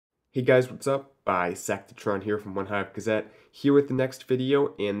Hey guys, what's up? Bisectatron here from OneHive Gazette, here with the next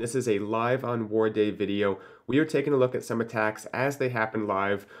video, and this is a live on War Day video. We are taking a look at some attacks as they happen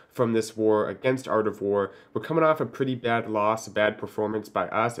live from this war against Art of War. We're coming off a pretty bad loss, a bad performance by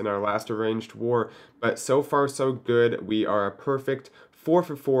us in our last arranged war, but so far so good. We are a perfect 4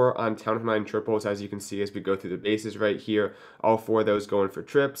 for 4 on Town Hall 9 triples, as you can see as we go through the bases right here. All 4 of those going for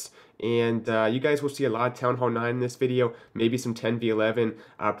trips. And you guys will see a lot of Town Hall 9 in this video, maybe some 10v11.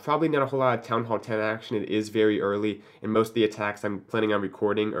 Probably not a whole lot of Town Hall 10 action. It is very early, and most of the attacks I'm planning on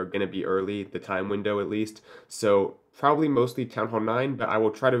recording are going to be early, the time window at least. So probably mostly Town Hall 9, but I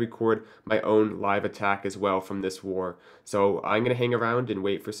will try to record my own live attack as well from this war. So I'm going to hang around and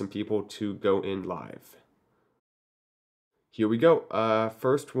wait for some people to go in live. Here we go.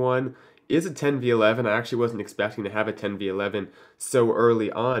 First one is a 10v11. I actually wasn't expecting to have a 10v11 so early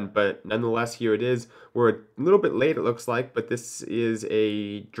on, but nonetheless, here it is. We're a little bit late, it looks like, but this is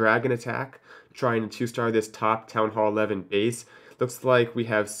a dragon attack trying to 2-star this top Town Hall 11 base. Looks like we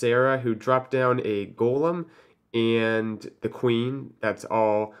have Sarah, who dropped down a golem, and the queen. That's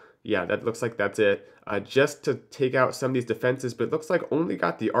all. Yeah, that looks like that's it. Just to take out some of these defenses, but it looks like only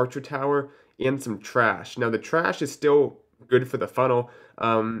got the archer tower and some trash. Now, the trash is still good for the funnel.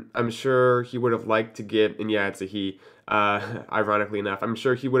 I'm sure he would have liked to get, and yeah, it's a he, ironically enough, I'm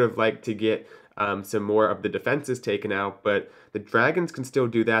sure he would have liked to get some more of the defenses taken out, but the dragons can still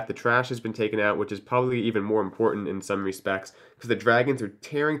do that. The trash has been taken out, which is probably even more important in some respects, because the dragons are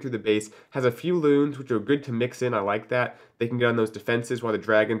tearing through the base. Has a few loons, which are good to mix in. I like that. They can get on those defenses while the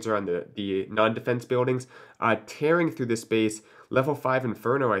dragons are on the non-defense buildings. Tearing through this base. Level 5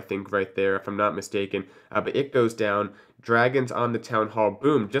 Inferno, I think, right there, if I'm not mistaken. But it goes down. Dragons on the Town Hall.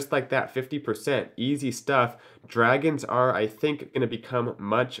 Boom. Just like that, 50%. Easy stuff. Dragons are, I think, going to become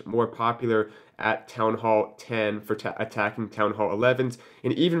much more popular at Town Hall 10 for attacking Town Hall 11s,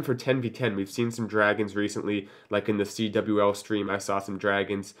 and even for 10v10. We've seen some dragons recently, like in the CWL stream, I saw some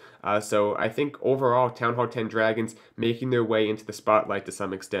dragons. So I think overall, Town Hall 10 dragons making their way into the spotlight to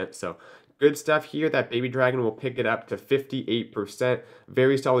some extent. So good stuff here. That baby dragon will pick it up to 58%.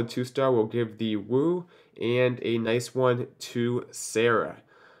 Very solid 2-star. We'll give the woo and a nice one to Sarah.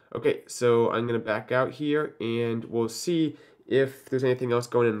 Okay, so I'm going to back out here, and we'll see if there's anything else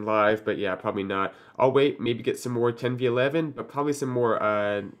going in live, but yeah, probably not. I'll wait, maybe get some more 10v11, but probably some more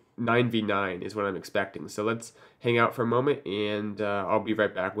 9v9 is what I'm expecting. So let's hang out for a moment, and I'll be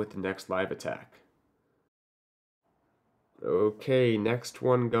right back with the next live attack. Okay, next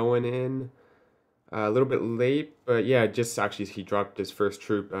one going in. A little bit late, but yeah, just actually he dropped his first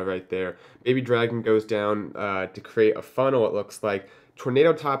troop right there. Baby Dragon goes down to create a funnel, it looks like.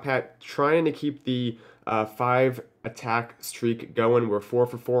 Tornado Top Hat trying to keep the 5 attack streak going. We're 4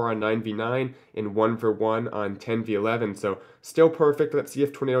 for 4 on 9v9 and 1 for 1 on 10v11, so still perfect. Let's see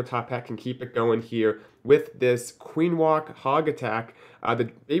if Tornado Top Hat can keep it going here with this Queen Walk Hog attack.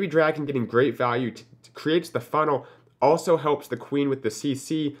 The Baby Dragon getting great value, creates the funnel, also helps the Queen with the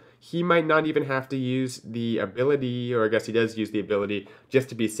CC. He might not even have to use the ability, or I guess he does use the ability, just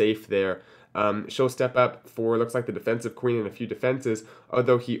to be safe there. She'll step up for, looks like, the defensive queen and a few defenses,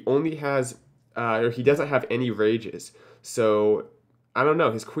 although he only has, or he doesn't have any rages. So, I don't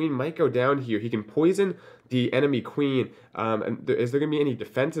know, his queen might go down here. He can poison the enemy queen. Is there going to be any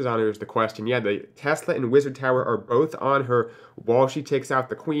defenses on her is the question. Yeah, the Tesla and Wizard Tower are both on her while she takes out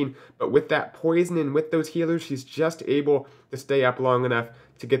the queen, but with that poison and with those healers, she's just able to stay up long enough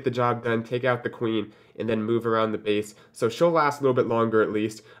to get the job done, take out the queen, and then move around the base. So she'll last a little bit longer at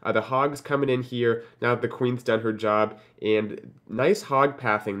least. The hog's coming in here now that the queen's done her job, and nice hog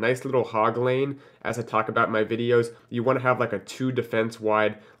pathing, nice little hog lane. As I talk about in my videos, you want to have like a 2 defense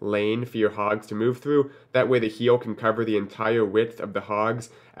wide lane for your hogs to move through. That way the heal can cover the entire width of the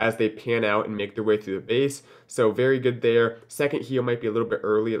hogs as they pan out and make their way through the base. So very good there. Second heal might be a little bit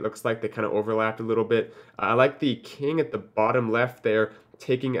early. It looks like they kind of overlapped a little bit. I like the king at the bottom left there,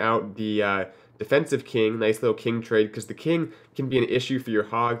 taking out the defensive king. Nice little king trade, because the king can be an issue for your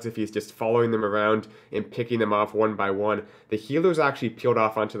hogs if he's just following them around and picking them off one by one. The healers actually peeled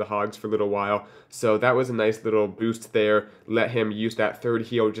off onto the hogs for a little while, so that was a nice little boost there. Let him use that 3rd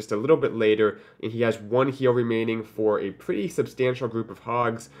heal just a little bit later, and he has 1 heal remaining for a pretty substantial group of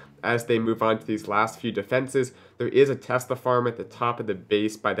hogs as they move on to these last few defenses. There is a Tesla farm at the top of the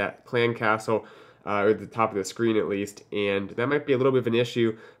base by that clan castle, or at the top of the screen at least, and that might be a little bit of an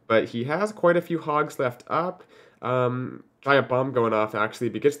issue, but he has quite a few hogs left up. Giant bomb going off actually,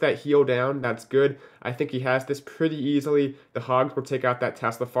 but gets that heal down, that's good. I think he has this pretty easily. The hogs will take out that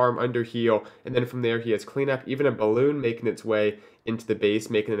Tesla farm under heal, and then from there he has cleanup, even a balloon making its way into the base,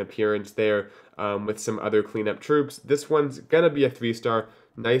 making an appearance there with some other cleanup troops. This one's gonna be a 3-star,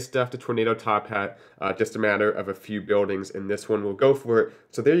 Nice stuff to tornado top hat. Just a matter of a few buildings, and this one will go for it.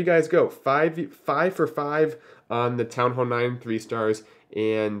 So there you guys go. Five for 5 on the Town Hall 9 3 stars,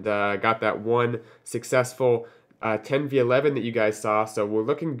 and got that one successful 10v11 that you guys saw. So we're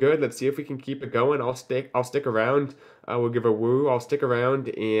looking good. Let's see if we can keep it going. I'll stick around. We'll give a woo. I'll stick around,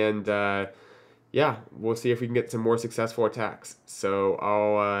 and yeah, we'll see if we can get some more successful attacks. So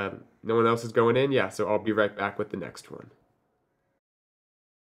no one else is going in. Yeah, so I'll be right back with the next one.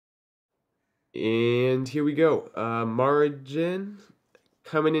 And here we go. Margin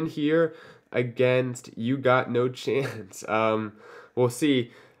coming in here against You Got No Chance. We'll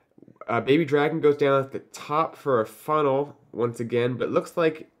see. Baby Dragon goes down at the top for a funnel once again, but looks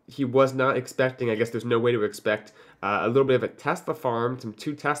like he was not expecting, I guess there's no way to expect, a little bit of a Tesla farm, some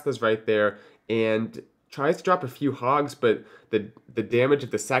 2 Teslas right there, and tries to drop a few hogs, but the damage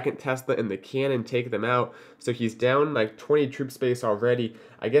of the second Tesla and the cannon take them out. So he's down like 20 troop space already.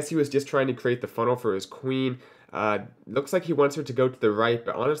 I guess he was just trying to create the funnel for his queen. Looks like he wants her to go to the right,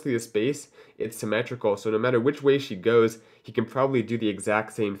 but honestly the space, it's symmetrical, so no matter which way she goes, he can probably do the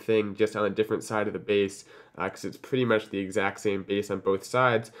exact same thing just on a different side of the base, because it's pretty much the exact same base on both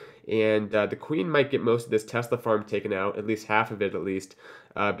sides. And the queen might get most of this Tesla farm taken out, at least half of it at least,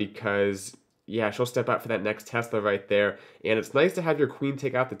 because yeah, she'll step out for that next Tesla right there. And it's nice to have your queen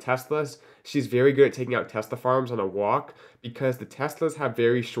take out the Teslas. She's very good at taking out Tesla farms on a walk because the Teslas have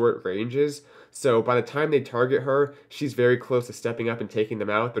very short ranges. So by the time they target her, she's very close to stepping up and taking them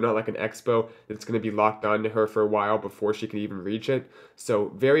out. They're not like an Expo that's going to be locked onto her for a while before she can even reach it. So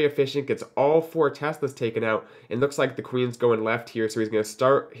very efficient, gets all 4 Teslas taken out. And looks like the queen's going left here, so he's going to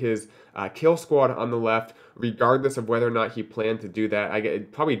start his kill squad on the left, regardless of whether or not he planned to do that.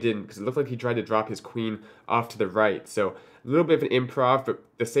 It probably didn't, because it looked like he tried to drop his queen off to the right. So a little bit of an improv, but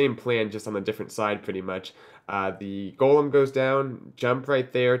the same plan, just on a different side pretty much. The golem goes down, jump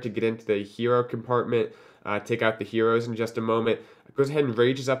right there to get into the hero compartment, take out the heroes in just a moment. Goes ahead and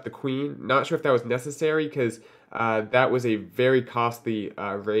rages up the queen. Not sure if that was necessary, because that was a very costly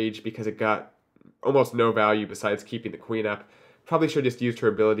rage, because it got almost no value besides keeping the queen up. Probably should have just used her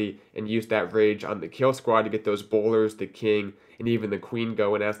ability and used that rage on the kill squad to get those bowlers, the king, and even the queen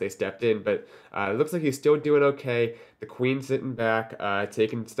going as they stepped in. But it looks like he's still doing okay. The queen sitting back,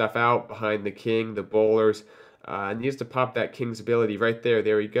 taking stuff out behind the king, the bowlers. Needs to pop that king's ability right there.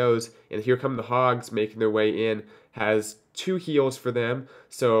 There he goes. And here come the hogs making their way in. Has 2 heals for them,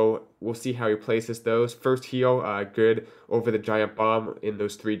 so we'll see how he places those. First heal, good over the giant bomb in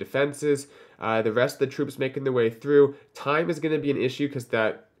those 3 defenses. The rest of the troops making their way through. Time is going to be an issue because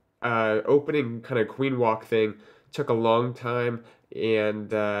that opening kind of queen walk thing took a long time,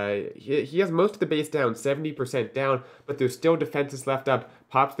 and he has most of the base down, 70% down, but there's still defenses left up.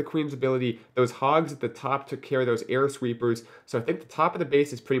 Pops the queen's ability. Those hogs at the top took care of those air sweepers, so I think the top of the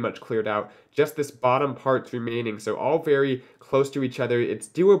base is pretty much cleared out. Just this bottom part's remaining, so all very close to each other. It's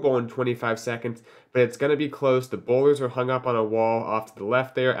doable in 25 seconds, but it's going to be close. The bowlers are hung up on a wall off to the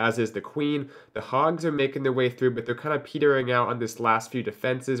left there, as is the queen. The hogs are making their way through, but they're kind of petering out on this last few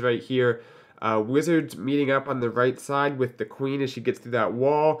defenses right here. Wizards meeting up on the right side with the queen as she gets through that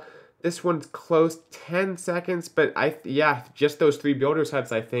wall. This one's close, 10 seconds, but yeah, just those 3 builder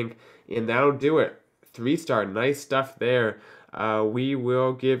sets, I think, and that'll do it. 3-star, nice stuff there. We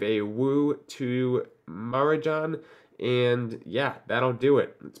will give a woo to Marajan, and yeah, that'll do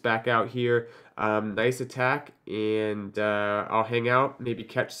it. Let's back out here. Nice attack, and I'll hang out, maybe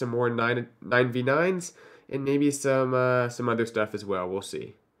catch some more 9v9s, and maybe some other stuff as well. We'll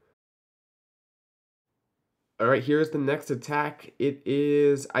see. Alright, here's the next attack. It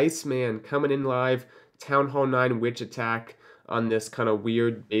is Iceman coming in live. Town Hall 9 Witch attack on this kind of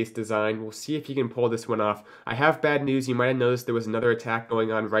weird base design. We'll see if he can pull this one off. I have bad news. You might have noticed there was another attack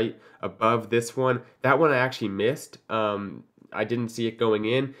going on right above this one. That one I actually missed. I didn't see it going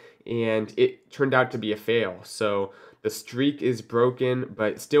in, and it turned out to be a fail. So the streak is broken,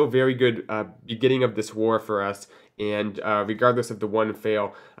 but still very good beginning of this war for us. And regardless of the one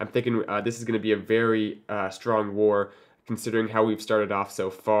fail, I'm thinking this is going to be a very strong war, considering how we've started off so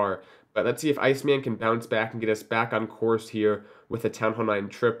far. But let's see if Iceman can bounce back and get us back on course here with a Town Hall 9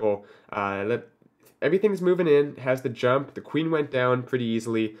 triple. Everything's moving in, has the jump. The queen went down pretty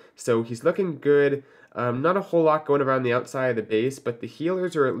easily, so he's looking good. Not a whole lot going around the outside of the base, but the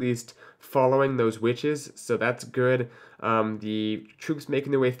healers are at least following those witches, so that's good. The troops making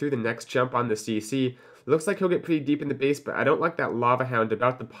their way through the next jump on the CC. Looks like he'll get pretty deep in the base, but I don't like that Lava Hound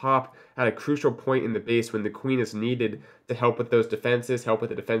about to pop at a crucial point in the base when the queen is needed to help with those defenses, help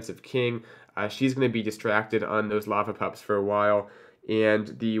with the defensive king. She's going to be distracted on those lava pups for a while.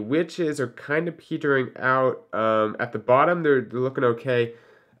 And the witches are kind of petering out. At the bottom, they're looking okay.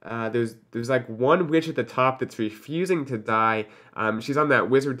 There's like one witch at the top that's refusing to die. She's on that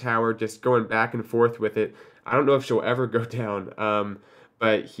wizard tower, just going back and forth with it. I don't know if she'll ever go down.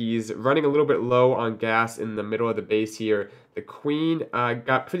 But he's running a little bit low on gas in the middle of the base here. The queen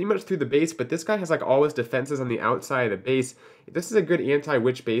got pretty much through the base, but this guy has like all his defenses on the outside of the base. This is a good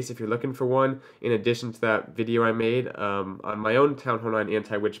anti-witch base if you're looking for one, in addition to that video I made on my own Town Hall 9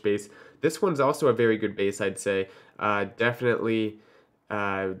 anti-witch base. This one's also a very good base, I'd say. Definitely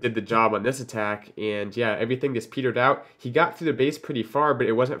did the job on this attack, and yeah, everything just petered out. He got through the base pretty far, but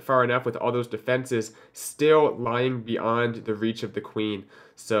it wasn't far enough with all those defenses still lying beyond the reach of the queen.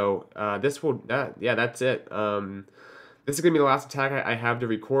 So that's it. This is gonna be the last attack I have to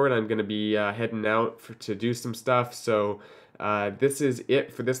record. I'm gonna be heading out to do some stuff. So this is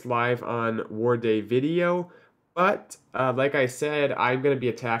it for this live on War Day video. But, like I said, I'm going to be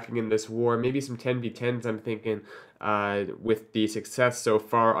attacking in this war, maybe some 10v10s, I'm thinking. With the success so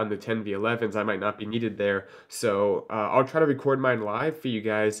far on the 10v11s, I might not be needed there. So, I'll try to record mine live for you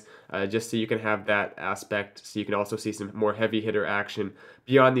guys, just so you can have that aspect, so you can also see some more heavy hitter action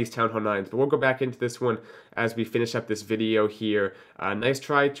beyond these Town Hall 9s. But we'll go back into this one as we finish up this video here. Nice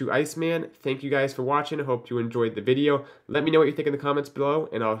try to Iceman. Thank you guys for watching. I hope you enjoyed the video. Let me know what you think in the comments below,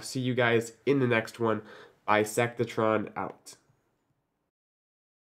 and I'll see you guys in the next one. Bisectatron out.